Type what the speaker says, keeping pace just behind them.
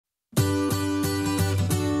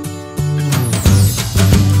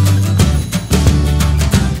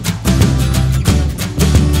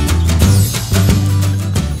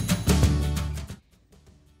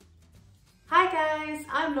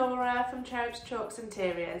Cherubs Chalk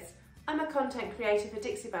Interiors. I'm a content creator for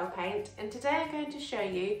Dixie Belle Paint, and today I'm going to show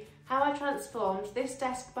you how I transformed this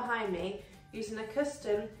desk behind me using a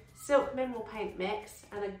custom silk mineral paint mix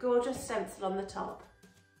and a gorgeous stencil on the top.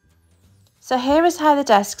 So here is how the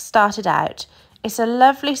desk started out. It's a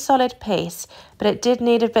lovely solid piece, but it did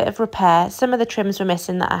need a bit of repair. Some of the trims were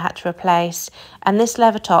missing that I had to replace, and this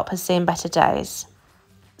leather top has seen better days.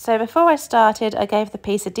 So before I started, I gave the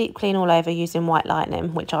piece a deep clean all over using white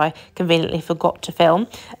lightning, which I conveniently forgot to film.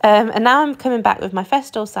 And now I'm coming back with my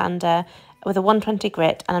Festool sander with a 120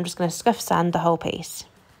 grit, and I'm just going to scuff sand the whole piece.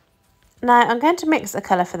 Now I'm going to mix a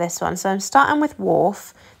colour for this one, so I'm starting with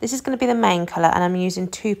Wharf. This is going to be the main colour, and I'm using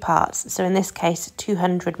 2 parts, so in this case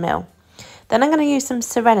 200ml. Then I'm going to use some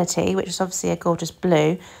Serenity, which is obviously a gorgeous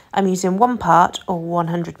blue. I'm using 1 part or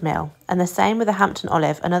 100ml, and the same with the Hampton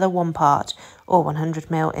Olive, another 1 part or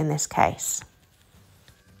 100ml in this case.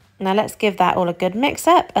 Now let's give that all a good mix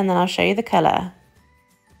up, and then I'll show you the colour.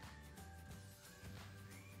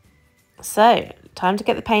 So, time to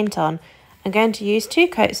get the paint on. I'm going to use 2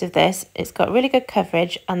 coats of this. It's got really good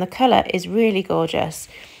coverage and the colour is really gorgeous.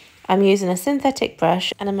 I'm using a synthetic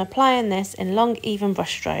brush and I'm applying this in long even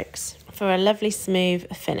brush strokes for a lovely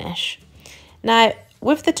smooth finish. Now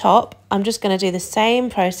with the top, I'm just going to do the same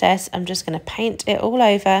process. I'm just going to paint it all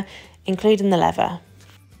over, including the leather.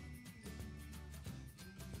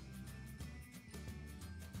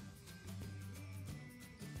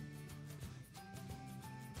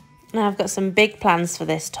 Now I've got some big plans for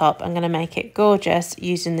this top. I'm going to make it gorgeous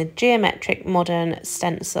using the Geometric Moderne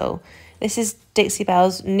Stencil. This is Dixie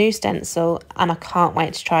Belle's new stencil and I can't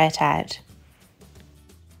wait to try it out.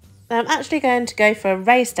 Now I'm actually going to go for a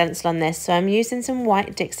raised stencil on this, so I'm using some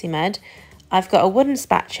white Dixie mud. I've got a wooden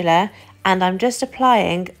spatula and I'm just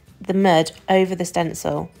applying the mud over the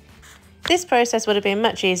stencil. This process would have been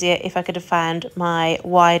much easier if I could have found my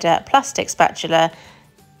wider plastic spatula,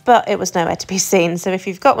 but it was nowhere to be seen. So if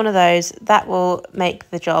you've got one of those, that will make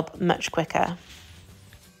the job much quicker.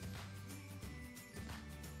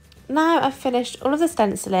 Now I've finished all of the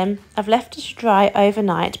stenciling. I've left it to dry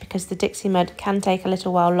overnight because the Dixie mud can take a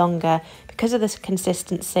little while longer because of this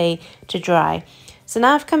consistency to dry. So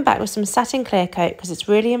now I've come back with some satin clear coat because it's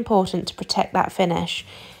really important to protect that finish.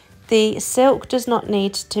 The silk does not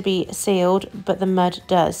need to be sealed, but the mud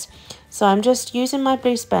does. So I'm just using my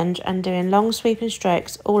blue sponge and doing long sweeping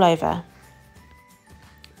strokes all over.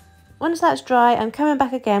 Once that's dry, I'm coming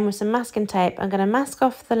back again with some masking tape. I'm going to mask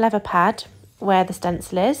off the leather pad where the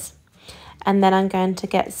stencil is. And then I'm going to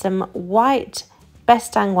get some white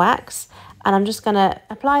Best Dang wax and I'm just going to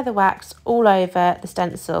apply the wax all over the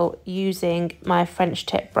stencil using my French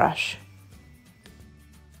tip brush.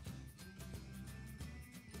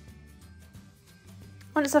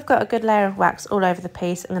 Once I've got a good layer of wax all over the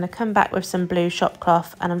piece, I'm going to come back with some blue shop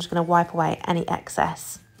cloth and I'm just going to wipe away any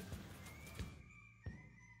excess.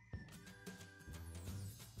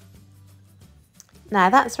 Now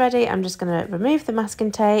that's ready, I'm just going to remove the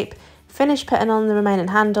masking tape, finish putting on the remaining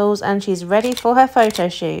handles, and she's ready for her photo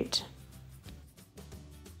shoot.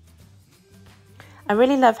 I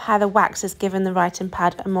really love how the wax has given the writing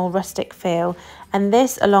pad a more rustic feel, and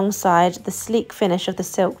this alongside the sleek finish of the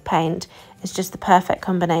silk paint is just the perfect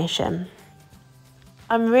combination.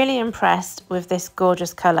 I'm really impressed with this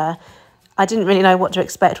gorgeous colour. I didn't really know what to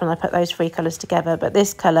expect when I put those 3 colours together, but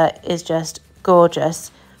this colour is just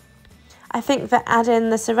gorgeous. I think that adding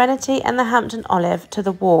the Serenity and the Hampton Olive to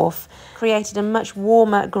the Wharf created a much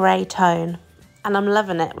warmer grey tone, and I'm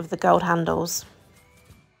loving it with the gold handles.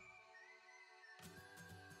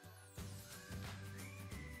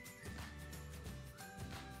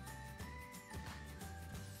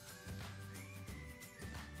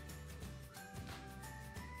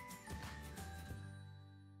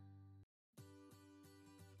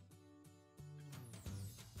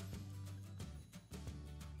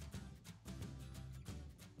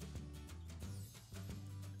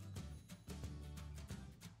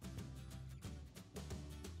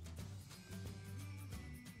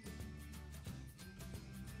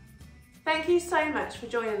 Thank you so much for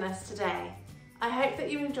joining us today. I hope that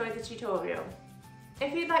you enjoyed the tutorial.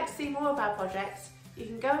 If you'd like to see more of our projects, you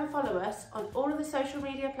can go and follow us on all of the social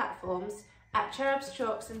media platforms at Cherubs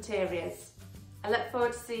Chalk Interiors. I look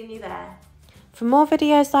forward to seeing you there. For more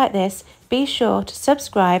videos like this, be sure to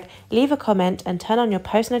subscribe, leave a comment and turn on your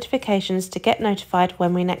post notifications to get notified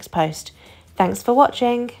when we next post. Thanks for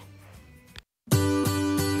watching.